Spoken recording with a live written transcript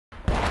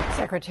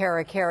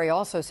Secretary Kerry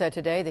also said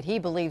today that he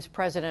believes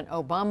President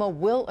Obama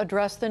will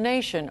address the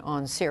nation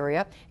on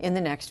Syria in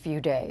the next few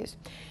days.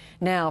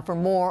 Now, for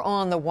more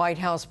on the White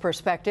House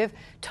perspective,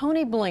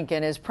 Tony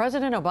Blinken is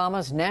President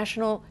Obama's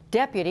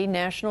Deputy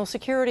National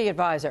Security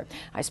Advisor.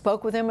 I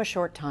spoke with him a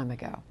short time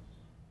ago.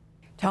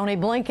 Tony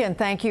Blinken,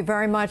 thank you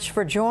very much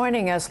for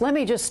joining us. Let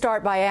me just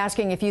start by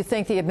asking if you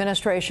think the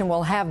administration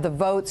will have the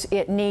votes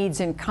it needs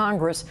in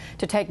Congress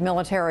to take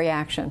military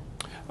action.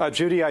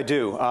 Judy, I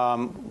do.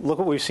 Look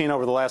what we've seen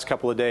over the last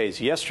couple of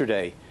days.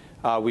 Yesterday,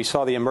 we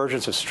saw the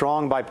emergence of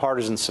strong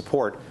bipartisan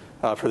support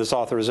for this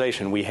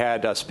authorization. We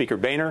had Speaker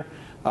Boehner,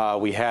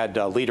 we had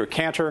Leader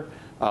Cantor,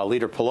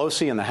 Leader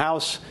Pelosi in the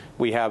House.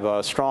 We have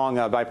a strong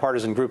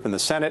bipartisan group in the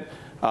Senate,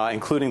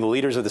 including the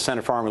leaders of the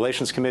Senate Foreign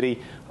Relations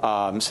Committee,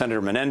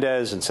 Senator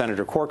Menendez and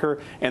Senator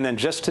Corker. And then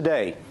just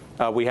today,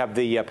 we have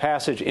the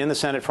passage in the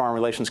Senate Foreign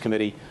Relations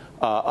Committee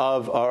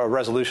of a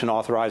resolution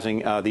authorizing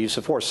the use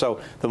of force. So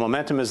the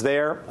momentum is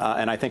there,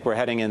 and I think we're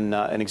heading in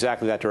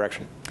exactly that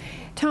direction.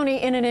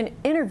 Tony, in an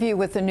interview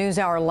with the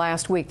NewsHour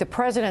last week, the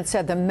president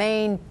said the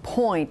main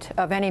point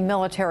of any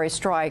military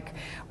strike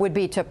would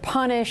be to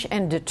punish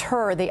and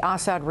deter the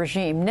Assad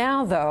regime.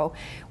 Now, though,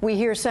 we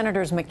hear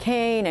Senators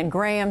McCain and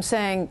Graham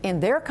saying in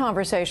their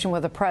conversation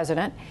with the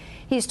president,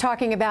 he's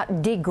talking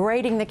about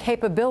degrading the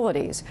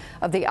capabilities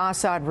of the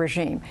Assad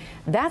regime.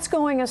 That's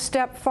going a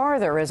step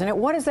farther, isn't it?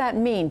 What does that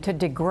mean, to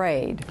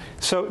degrade?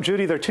 So,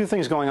 Judy, there are two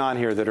things going on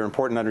here that are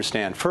important to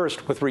understand.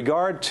 First, with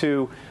regard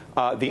to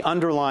the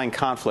underlying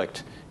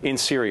conflict in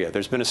Syria,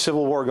 there's been a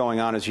civil war going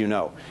on, as you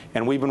know,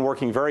 and we've been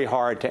working very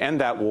hard to end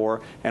that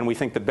war, and we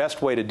think the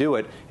best way to do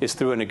it is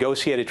through a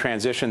negotiated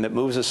transition that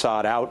moves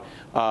Assad out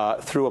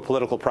through a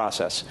political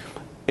process.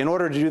 In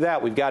order to do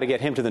that, we've got to get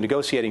him to the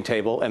negotiating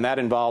table, and that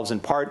involves, in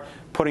part,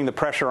 putting the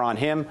pressure on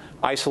him,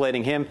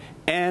 isolating him,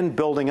 and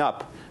building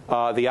up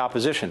the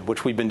opposition,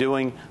 which we've been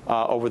doing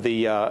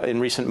in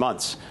recent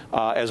months,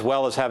 as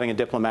well as having a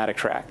diplomatic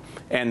track.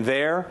 And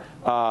there,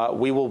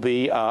 we will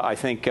be, I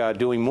think,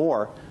 doing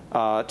more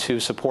to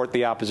support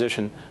the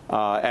opposition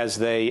as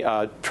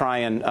they try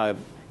and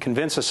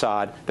convince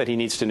Assad that he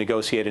needs to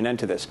negotiate an end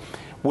to this.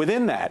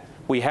 Within that,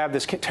 we have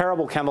this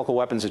terrible chemical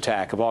weapons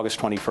attack of August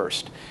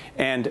 21st.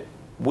 And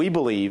we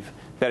believe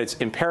that it's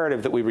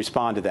imperative that we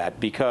respond to that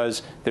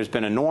because there's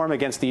been a norm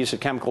against the use of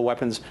chemical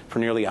weapons for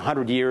nearly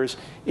 100 years.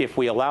 If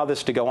we allow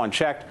this to go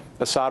unchecked,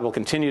 Assad will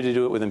continue to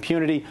do it with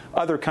impunity.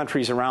 Other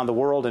countries around the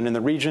world and in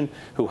the region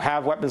who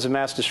have weapons of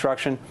mass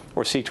destruction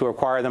or seek to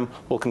acquire them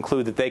will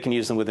conclude that they can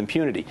use them with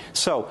impunity.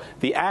 So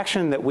the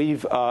action that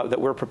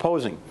we're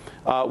proposing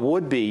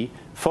would be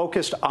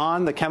focused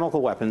on the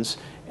chemical weapons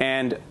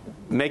and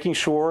making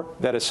sure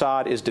that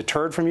Assad is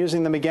deterred from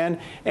using them again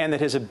and that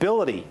his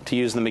ability to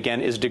use them again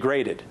is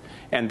degraded.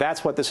 And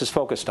that's what this is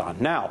focused on.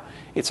 Now,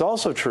 it's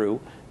also true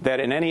that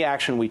in any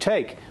action we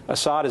take,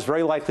 Assad is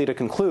very likely to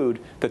conclude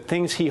that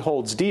things he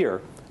holds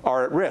dear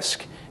are at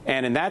risk.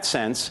 And in that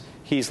sense,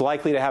 he's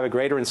likely to have a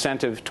greater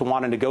incentive to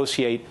want to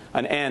negotiate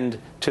an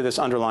end to this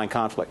underlying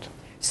conflict.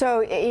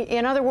 So,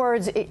 in other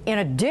words, in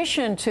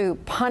addition to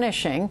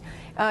punishing,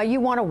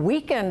 you want to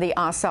weaken the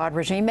Assad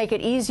regime, make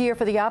it easier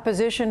for the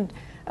opposition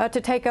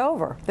to take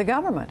over the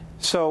government.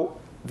 So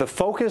the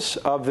focus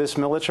of this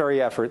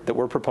military effort that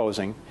we're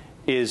proposing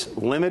is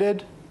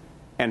limited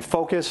and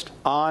focused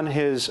on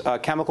his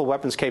chemical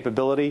weapons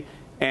capability,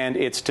 and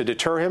it's to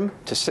deter him,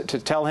 to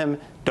tell him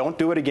don't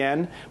do it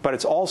again, but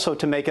it's also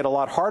to make it a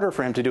lot harder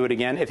for him to do it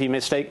again if he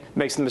makes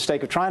the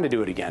mistake of trying to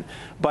do it again.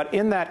 But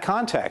in that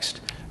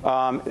context,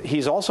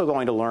 he's also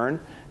going to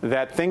learn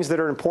that things that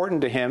are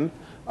important to him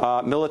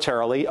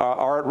militarily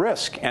are at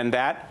risk, and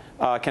that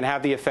can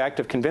have the effect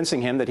of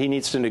convincing him that he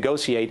needs to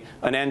negotiate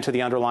an end to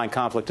the underlying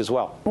conflict as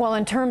well. Well,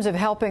 in terms of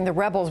helping the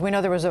rebels, we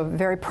know there was a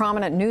very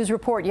prominent news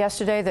report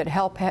yesterday that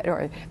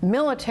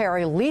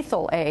military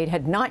lethal aid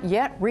had not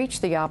yet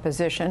reached the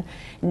opposition.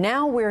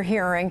 Now we're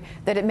hearing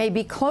that it may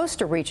be close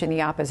to reaching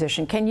the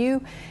opposition. Can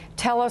you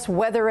tell us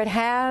whether it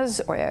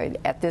has or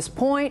at this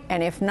point,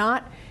 and if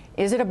not,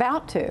 is it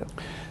about to?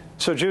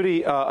 So,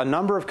 Judy, a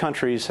number of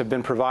countries have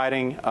been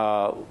providing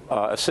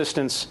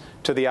assistance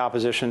to the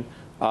opposition,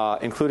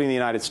 including the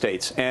United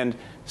States. And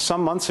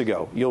some months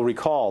ago, you'll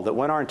recall that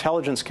when our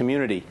intelligence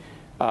community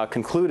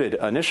concluded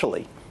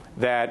initially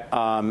that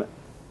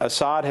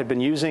Assad had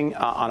been using,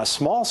 on a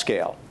small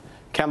scale,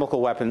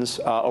 chemical weapons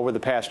over the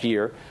past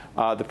year,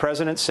 the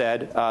president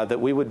said that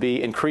we would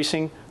be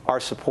increasing our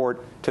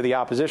support to the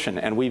opposition.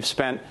 And we've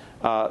spent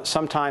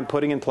some time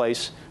putting in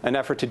place an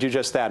effort to do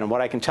just that. And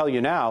what I can tell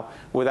you now,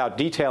 without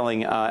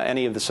detailing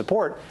any of the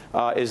support,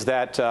 is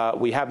that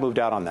we have moved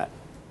out on that.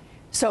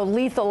 So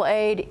lethal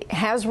aid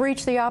has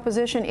reached the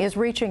opposition, is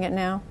reaching it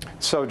now?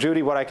 So,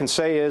 Judy, what I can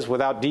say is,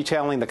 without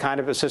detailing the kind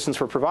of assistance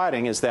we're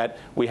providing, is that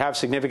we have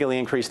significantly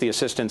increased the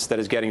assistance that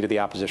is getting to the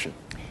opposition.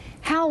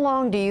 How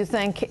long do you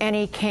think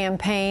any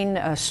campaign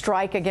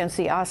strike against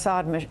the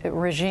Assad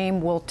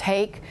regime will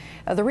take?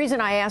 The reason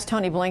I asked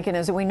Tony Blinken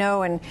is that we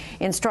know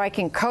in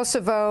striking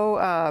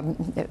Kosovo,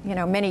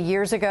 many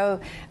years ago,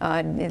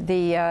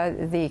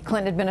 the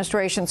Clinton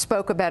administration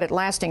spoke about it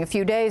lasting a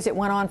few days. It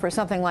went on for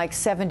something like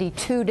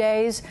 72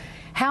 days.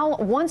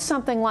 Once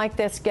something like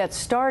this gets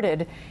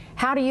started,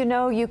 how do you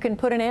know you can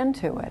put an end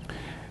to it?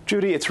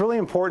 Judy, it's really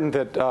important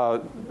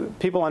that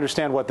people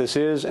understand what this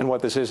is and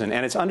what this isn't.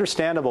 And it's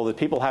understandable that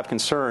people have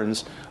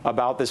concerns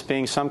about this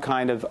being some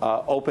kind of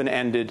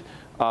open-ended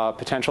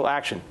potential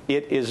action.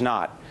 It is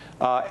not.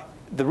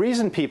 The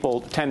reason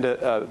people tend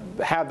to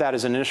have that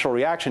as an initial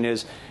reaction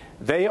is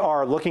they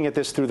are looking at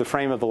this through the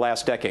frame of the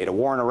last decade, a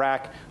war in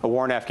Iraq, a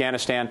war in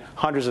Afghanistan,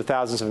 hundreds of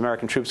thousands of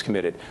American troops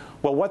committed.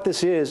 Well, what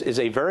this is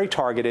a very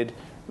targeted,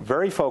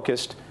 very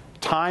focused,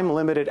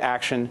 time-limited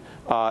action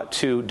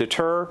to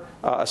deter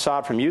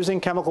Assad from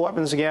using chemical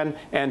weapons again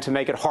and to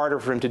make it harder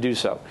for him to do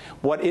so.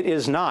 What it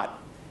is not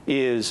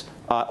is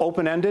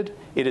open-ended.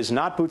 It is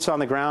not boots on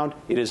the ground.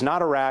 It is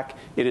not Iraq.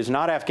 It is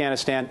not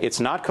Afghanistan. It's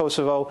not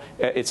Kosovo.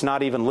 It's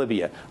not even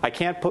Libya. I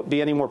can't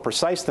be any more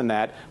precise than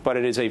that, but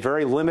it is a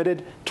very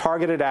limited,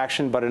 targeted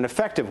action, but an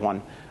effective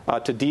one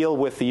to deal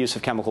with the use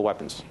of chemical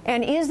weapons.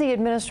 And is the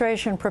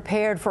administration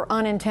prepared for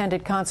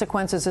unintended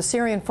consequences? The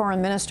Syrian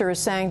foreign minister is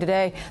saying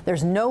today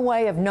there's no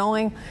way of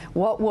knowing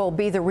what will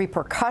be the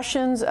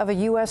repercussions of a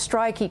U.S.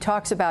 strike. He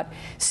talks about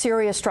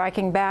Syria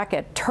striking back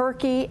at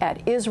Turkey,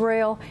 at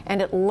Israel,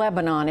 and at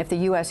Lebanon if the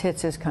U.S.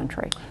 hits his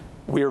country.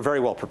 We are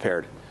very well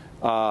prepared.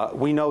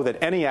 We know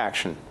that any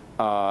action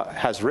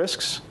has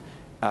risks.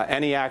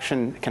 Any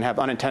action can have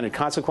unintended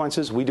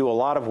consequences. We do a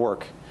lot of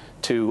work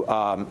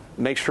to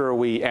make sure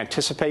we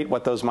anticipate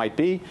what those might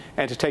be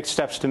and to take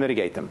steps to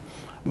mitigate them.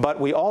 But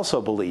we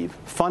also believe,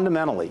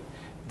 fundamentally,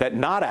 that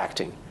not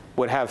acting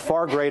would have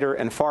far greater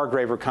and far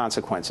graver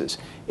consequences.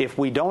 If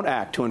we don't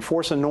act to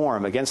enforce a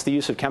norm against the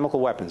use of chemical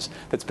weapons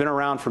that's been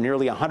around for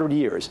nearly 100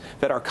 years,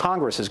 that our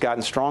Congress has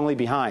gotten strongly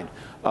behind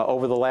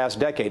over the last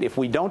decade, if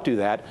we don't do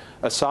that,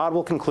 Assad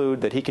will conclude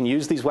that he can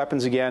use these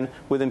weapons again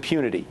with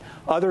impunity.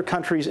 Other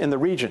countries in the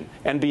region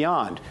and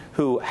beyond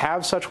who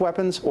have such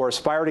weapons or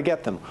aspire to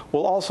get them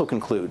will also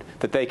conclude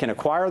that they can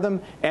acquire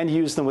them and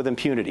use them with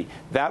impunity.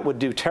 That would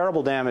do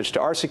terrible damage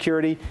to our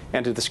security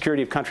and to the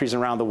security of countries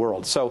around the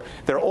world. So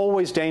there are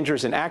always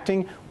dangers in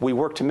acting. We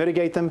work to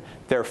mitigate them.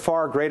 There are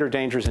far greater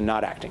dangers in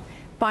not acting.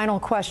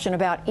 Final question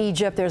about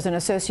Egypt. There's an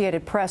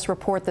Associated Press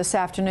report this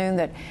afternoon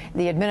that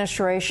the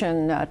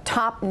administration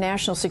top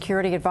national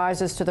security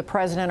advisors to the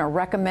president are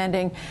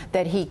recommending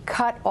that he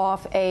cut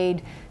off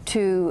aid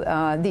to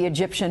the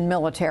Egyptian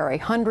military,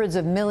 hundreds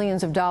of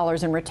millions of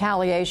dollars in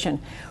retaliation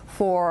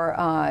for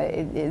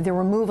the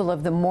removal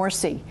of the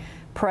Morsi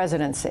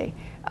presidency.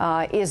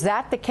 Is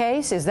that the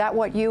case? Is that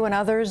what you and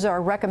others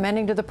are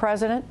recommending to the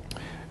president?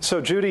 So,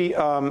 Judy,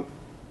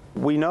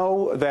 we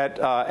know that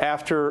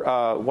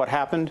after what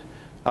happened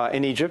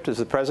in Egypt, as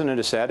the president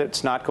has said,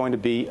 it's not going to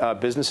be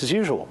business as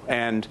usual.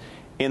 And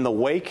in the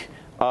wake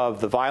of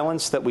the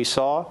violence that we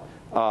saw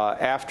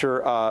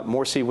after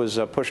Morsi was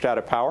pushed out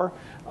of power,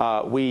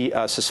 we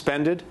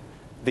suspended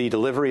the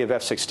delivery of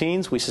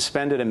F-16s. We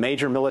suspended a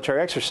major military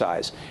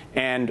exercise.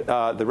 And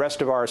the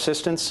rest of our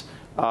assistance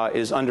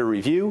is under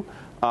review.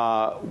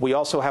 We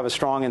also have a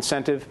strong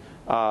incentive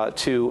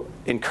to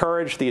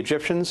encourage the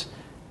Egyptians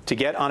to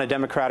get on a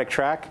democratic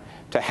track,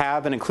 to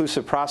have an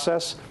inclusive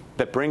process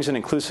that brings an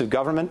inclusive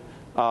government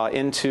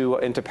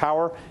into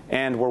power,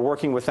 and we're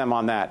working with them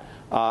on that.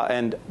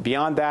 And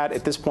beyond that,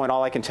 at this point,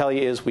 all I can tell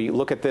you is we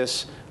look at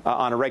this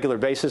on a regular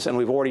basis, and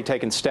we've already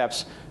taken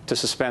steps to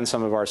suspend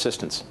some of our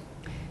assistance.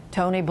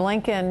 Tony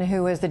Blinken,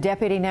 who is the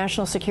Deputy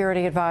National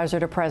Security Advisor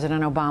to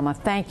President Obama,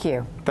 thank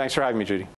you. Thanks for having me, Judy.